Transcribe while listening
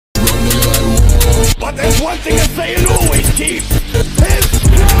But there's one thing I say and always keep.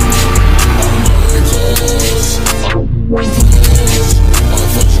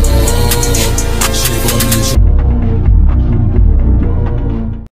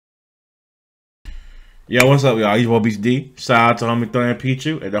 Yo, what's up, y'all? It's your boy D. Shout out to homie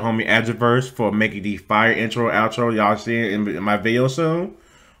Thunderpichu and the homie Adraverse for making the fire intro, outro. Y'all see it in my video soon.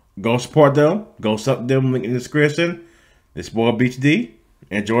 Go support them. Go sub them. Link in the description. This boy D.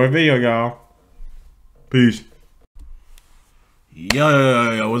 Enjoy the video, y'all. Peace.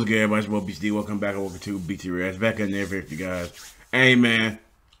 Yo, what's good, everybody? It's your boy D. Welcome back and welcome to BT Reacts. Back in there for you guys. Hey, man.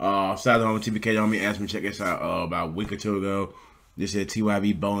 Shout out to homie TBK. Homie asked me to check this out about a week or two ago. This is a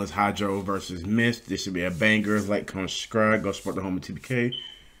TYB bonus Hydro versus Myst. This should be a banger. Like, comment, subscribe. Go support the homie TBK.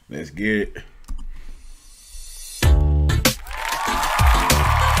 Let's get it. Hey.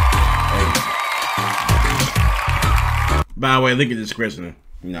 By the way, link in the description.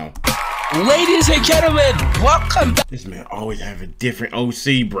 You know. Ladies and gentlemen, welcome back. This man always have a different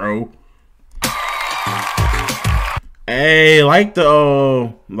OC, bro. Hey, like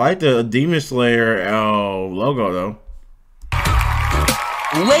the Demon Slayer logo though.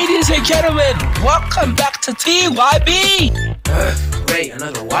 Ladies and gentlemen, welcome back to TYB. Wait,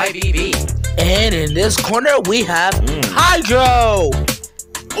 another YBB. And in this corner we have Hydro.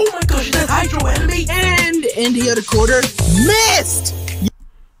 Oh my gosh, that's Hydro enemy. And in the other corner, Myst.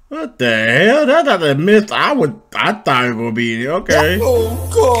 What the hell? That's not the Myst I thought it was gonna be. Okay. Oh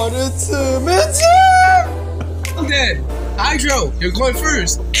god, it's Myst. Okay, Hydro, you're going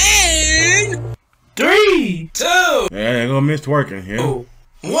first. And 3, 2, Yeah, they're gonna Myst working. Yeah.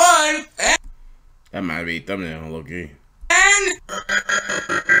 1, and That might be thumbnail, low key.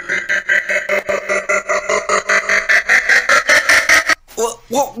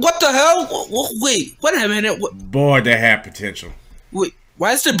 What the hell? Wait a minute. Boy, that had potential. Wait,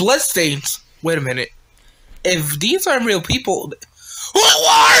 why is there bloodstains? Wait a minute. If these are real people, who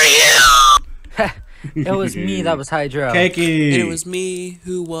are you? It was me that was Hydro. Cakey. And it was me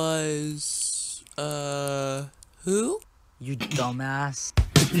who was, who? You dumbass.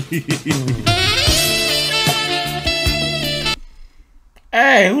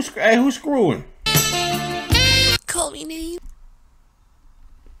 Hey, who's screwing? Call me name.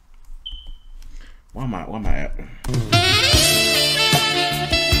 Why am I at?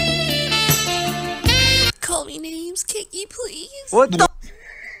 Call me names, Kiki, please. What the?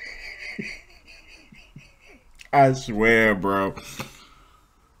 I swear, bro.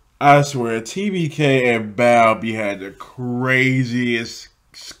 I swear, TBK and Balby had the craziest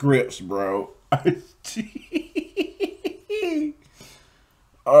scripts, bro.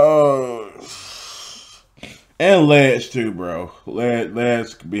 And Ledge too, bro.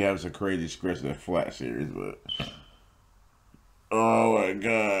 Ledge could be having some crazy scripts in the Flat series, but oh my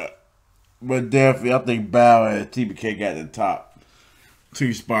god. But definitely, I think Bow and TBK got the top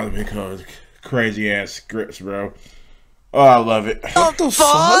 2 spots because crazy ass scripts, bro. Oh, I love it. What the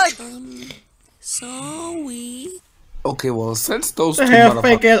fuck? Sorry. Okay, well, since those What two the hell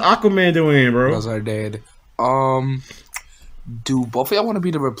fake ass Aquaman doing, bro? are dead, do both of y'all want to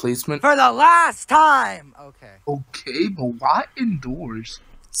be the replacement? For the last time! Okay. Okay, but why indoors?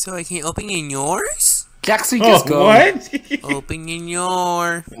 So I can open in yours? Jackson, just go. What? Open in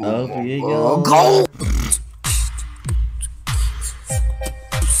your. Oh, here you go. Go!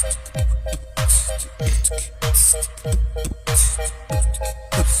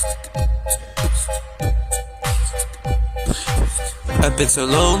 I've been so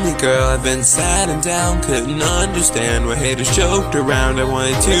lonely, girl, I've been sad and down. Couldn't understand why haters joked around. I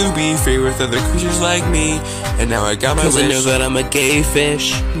wanted to be free with other creatures like me, and now I got my wish. 'Cause I know that I'm a gay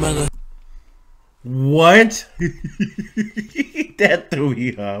fish, mother. What? That threw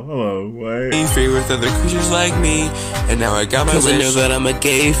me off. Hello, what? Be free with other creatures like me, and now I got my wish. 'Cause I know that I'm a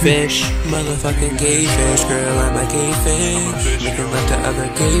gay fish, motherfucking gay fish, girl, I'm a gay fish. Making love to other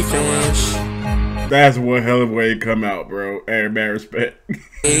gay fish. That's one hell of a way to come out, bro. Hey, man, respect.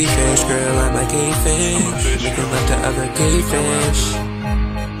 Gay fish, girl, I'm a gay fish. Making love to other gay fish.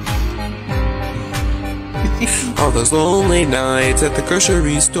 All those lonely nights at the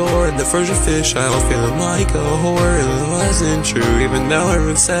grocery store and the frozen fish aisle, feeling like a whore. It wasn't true, even though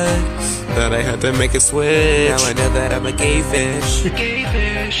everyone said that I had to make a switch. Now I know that I'm a gay fish. Gay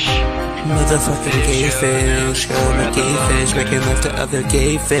fish. Motherfucking gay fish. I'm a gay fish, making love to other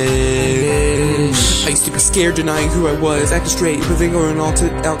gay fish. I used to be scared, denying who I was, acting straight, moving on out to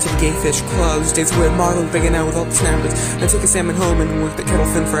the gay fish clubs. Dancing with modeling, banging out with all the snappers. I took a salmon home and worked the kettle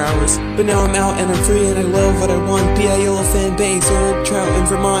fin for hours. But now I'm out and I'm free and I love what I want. Be a yellowfin base or a trout in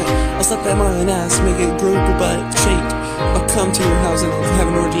Vermont. I'll slap that marlin ass, make it grow butt shake. I'll come to your house and have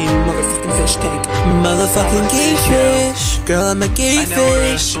an orgy in motherfucking fish tank. fucking gay fish. Girl, I'm a gay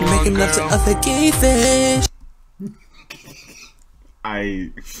fish. Making love to other gay fish.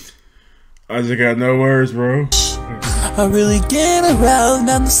 I just got no words, bro. I really get around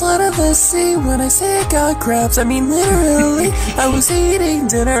on the side of the sea. When I say I got crabs, I mean literally. I was eating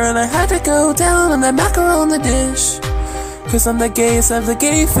dinner and I had to go down on that mackerel on the dish. Cause I'm the gayest of the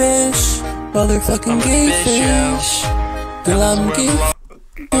gay fish. Motherfucking gay fish. Girl, I'm gay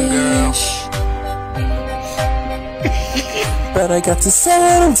fish. But I got to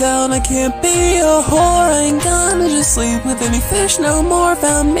settle down, I can't be a whore. I ain't gonna just sleep with any fish no more.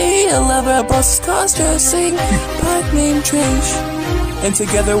 Found me a lover at Brussels cross-dressing, pipe named Trish. And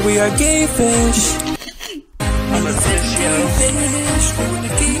together we are gay fish. I'm a fish, yo. Fish, we're a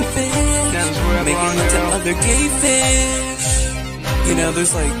gay fish. Making love to other gay fish. You know,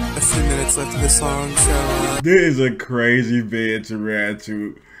 there's like a few minutes left of the song, so This is a crazy bed to rap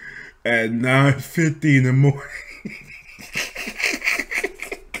to at 9:50 in the morning.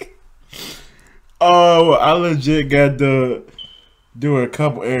 Oh, I legit got to do a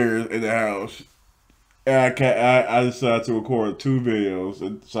couple errors in the house, and I decided to record 2 videos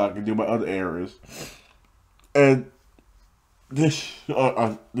so I can do my other errors. And this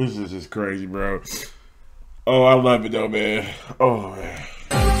is just crazy, bro. Oh, I love it though, man. Oh man.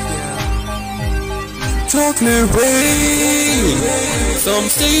 chocolate rain. Some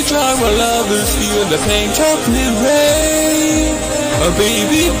stay dry while others feel the pain. Chocolate rain. A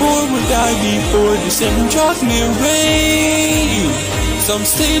baby boy will die before the same. Chocolate rain. Some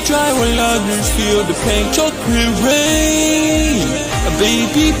stay dry while others feel the pain. Chocolate rain. A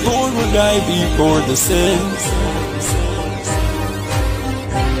baby boy will die before the same.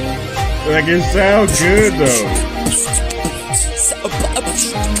 Like, it sounds good though.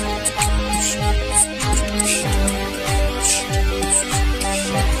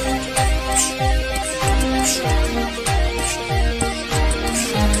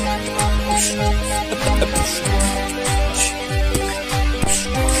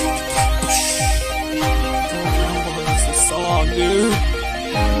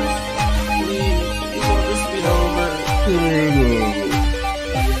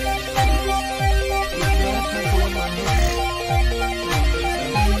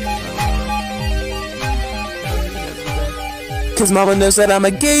 Cause mama knows that I'm a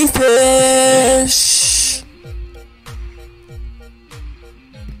gay fish.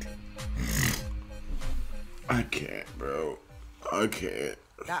 I can't, bro. I can't.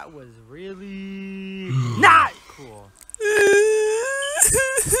 That was really not cool.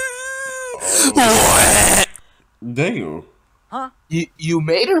 Damn. Huh? You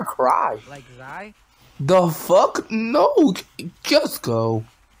made her cry. Like Zai? The fuck? No, just go.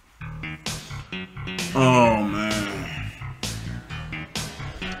 Oh man.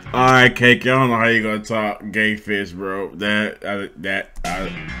 Alright, Cake, I don't know how you gonna talk gay fish, bro. I don't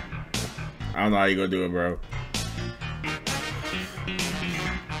know how you gonna do it, bro.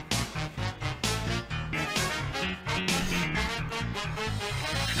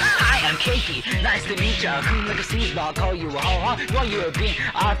 I'm Katie, nice to meet ya. Like a sleazeball, call you a hoe. Well, you're being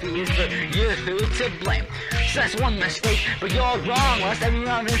obvious, but you're who to blame. So that's one mistake, but you're wrong. Last time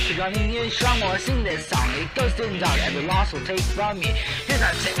around Instagram, you strong. While I sing this song, it goes to the dog. Every loss will take from me. Here's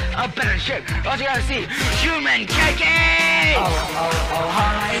how to say a better shape. All you gotta see, human cake. Oh,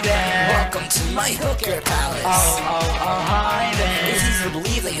 hi there. Welcome to my hooker palace. Oh, hi there. It's easy to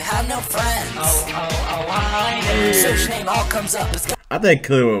believe that you have no friends. Oh, hi there. Search name all comes up. It's I think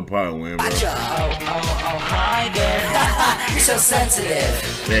Clear will probably win, bro. gotcha. Oh, hi there. You're so sensitive.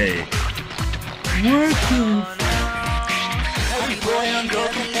 Hey. Every boy and girl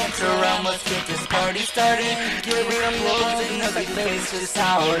connects around. Let's get this party started. Give her applause in another place. Just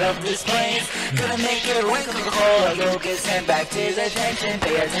out of this place. Gonna make her wink of the hole. Go get sent back to the attention.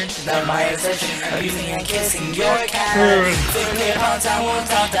 Pay attention to my obsession. Abusing and kissing your cat. Figure on time, won't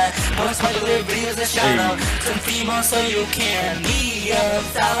stop that. Post my delivery is a shout out. Some female so you can be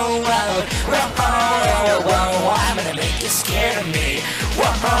upside around. Whoa, I'm gonna make you scared of me.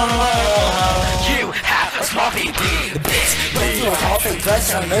 Whoa, You have a small PP, bitch. run through a whole fake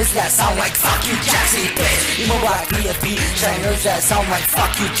dress, showing nerds that sound like fuck you, Jaxie, bitch. You move like PFP, showing nerds that sound like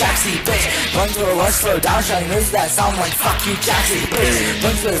fuck you, Jaxie, bitch. Run through a rush, slow down, showing nerds that sound like fuck you, Jaxie, bitch.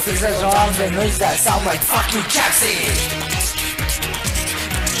 Run through a fix that arms, showing nerds that sound like fuck you, Jaxie.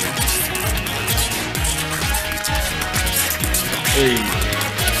 Hey.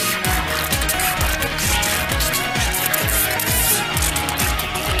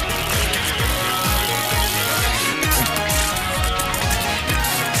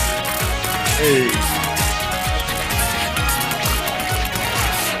 Hey.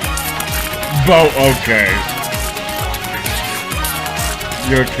 Boat, okay.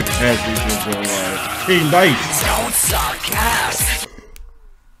 Your capacity is so large. Hey, nice. Don't suck ass.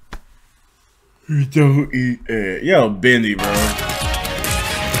 You don't eat it. Yo, Benny, bro.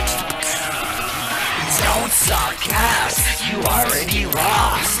 Don't suck ass. You already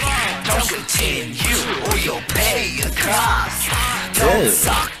lost. Don't continue or you'll pay a cost. Don't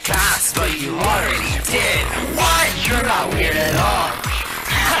suck ass, but you already did. What? You're not weird at all.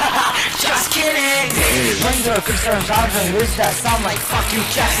 Just kidding. Run through a quick start jobs and words that sound like fuck you,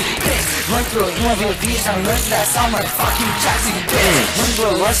 Jackson. Run through a interview beats and words that sound like fuck you, Jackson. Run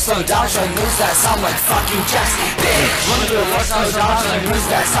through a rush slow down and words that sound like fuck you, Jackson. Run through a rush slow down and words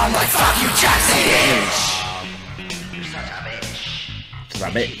that sound like fuck you, Jackson.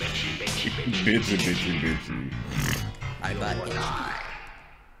 Bitchy. I bet not.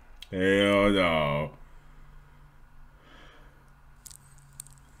 Hell no.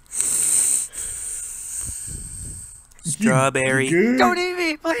 Strawberry. Don't eat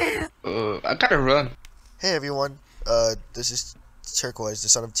me, please. I gotta run. Hey everyone, this is Turquoise, the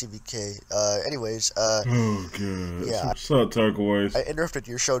son of TVK. Anyways, Oh god. yeah. What's up, Turquoise? I interrupted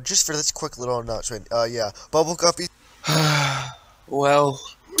your show just for this quick little announcement. Yeah, Bubble Guppy. Well,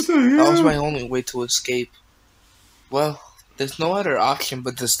 that was my only way to escape. Well, there's no other option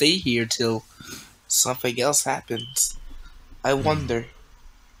but to stay here till something else happens. I wonder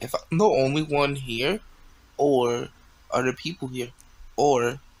if I'm the only one here, or are there people here,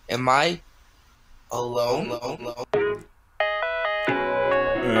 or am I alone?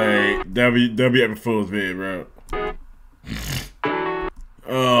 Hey, W ever fool's bit, bro.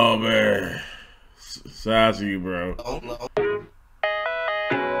 Oh man. Shout out to you, bro.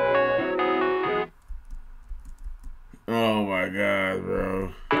 Oh my god,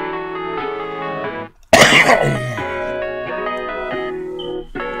 bro.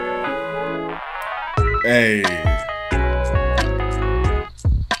 Hey.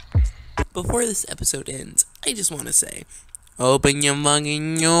 Before this episode ends, I just want to say, open your mug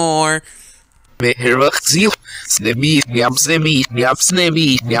and your... I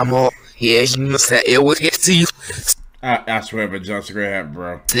swear, but Johnson Graham,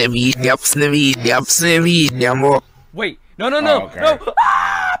 bro. Wait, no, Oh, okay. no.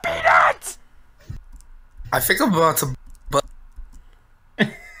 Ah, peanuts! I think I'm about to.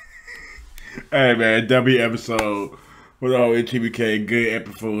 Hey man, W episode with all TBK, good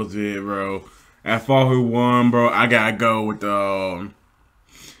episodes here, bro. As far who won, bro, I gotta go with I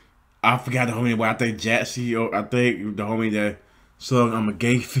forgot the homie, but I think Jatsy, or I think the homie that sung I'm a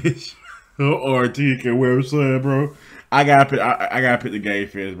Gay Fish, or TK, whatever said, bro. I gotta pick the Gay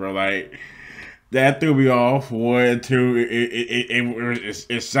Fish, bro. Like that threw me off. 1 and 2,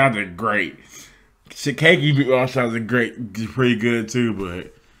 it sounded great. Shikaki all sounded great, pretty good too,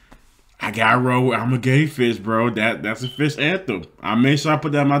 but I gotta roll with I'm a Gay Fish, bro. That's a Fish anthem. I made sure I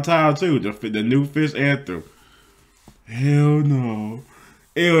put that in my title too. The new Fish anthem. Hell no.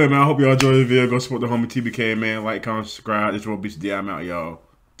 Anyway, man, I hope y'all enjoyed the video. Go support the homie TBK, man. Like, comment, subscribe. This will be the I'm out, y'all.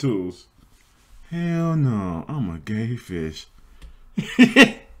 Tools. Hell no. I'm a Gay Fish.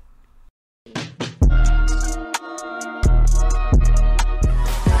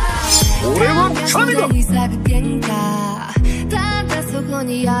 俺は神だ。ただそこ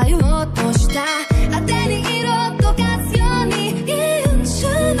にあようとした